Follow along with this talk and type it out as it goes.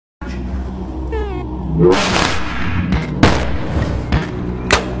That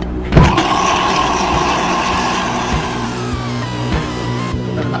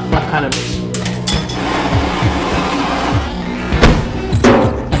kind of miss.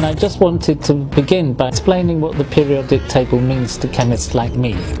 And I just wanted to begin by explaining what the periodic table means to chemists like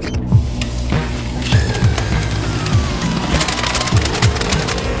me.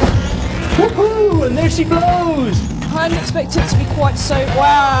 Woohoo! And there she blows! I didn't expect it to be quite so...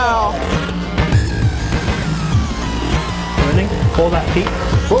 Wow! Burning for that heat.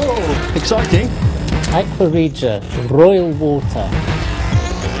 Whoa! Exciting! Aqua Regia, royal water.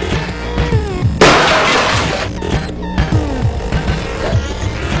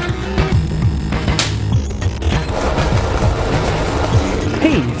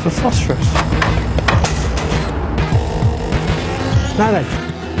 P for phosphorus. Now then,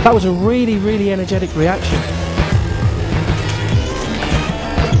 that was a really, really energetic reaction.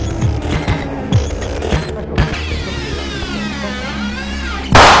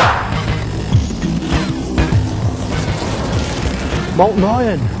 Molten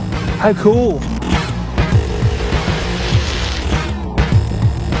iron. How cool.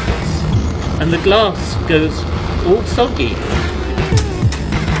 And the glass goes all soggy.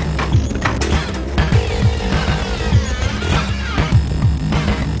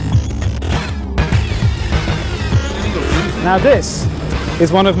 Now this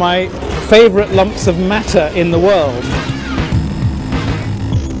is one of my favourite lumps of matter in the world.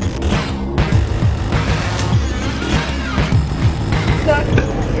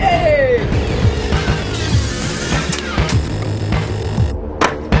 Yay!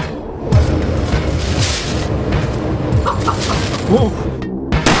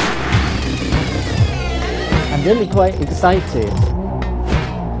 I'm really quite excited.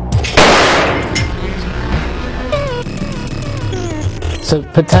 So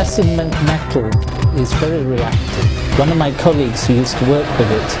potassium metal is very reactive. One of my colleagues who used to work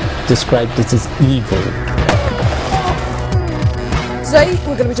with it described it as evil. Today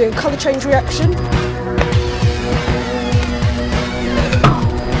we're going to be doing a colour change reaction.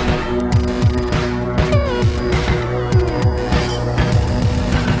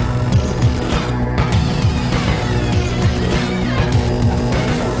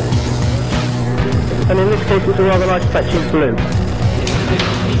 And in this case it's a rather nice fetching blue.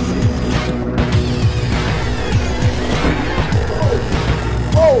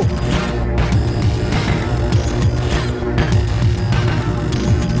 Oh!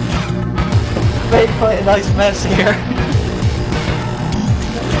 Made quite a nice mess here.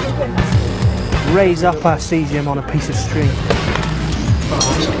 Raise up our cesium on a piece of string.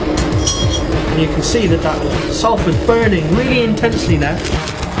 And you can see that that sulphur's burning really intensely now.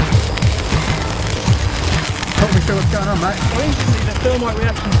 Help me show what's going on, mate. Well, instantly the thermite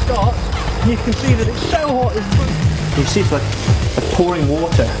reaction starts, and you can see that it's so hot. You see it's like pouring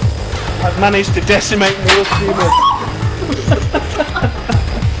water. I've managed to decimate more human.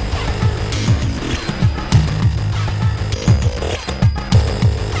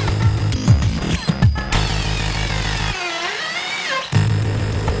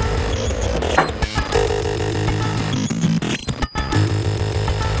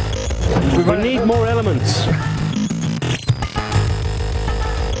 We need more elements.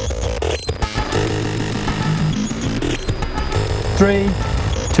 Three,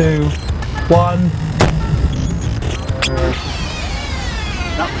 two, one.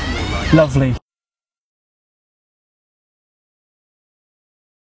 Lovely.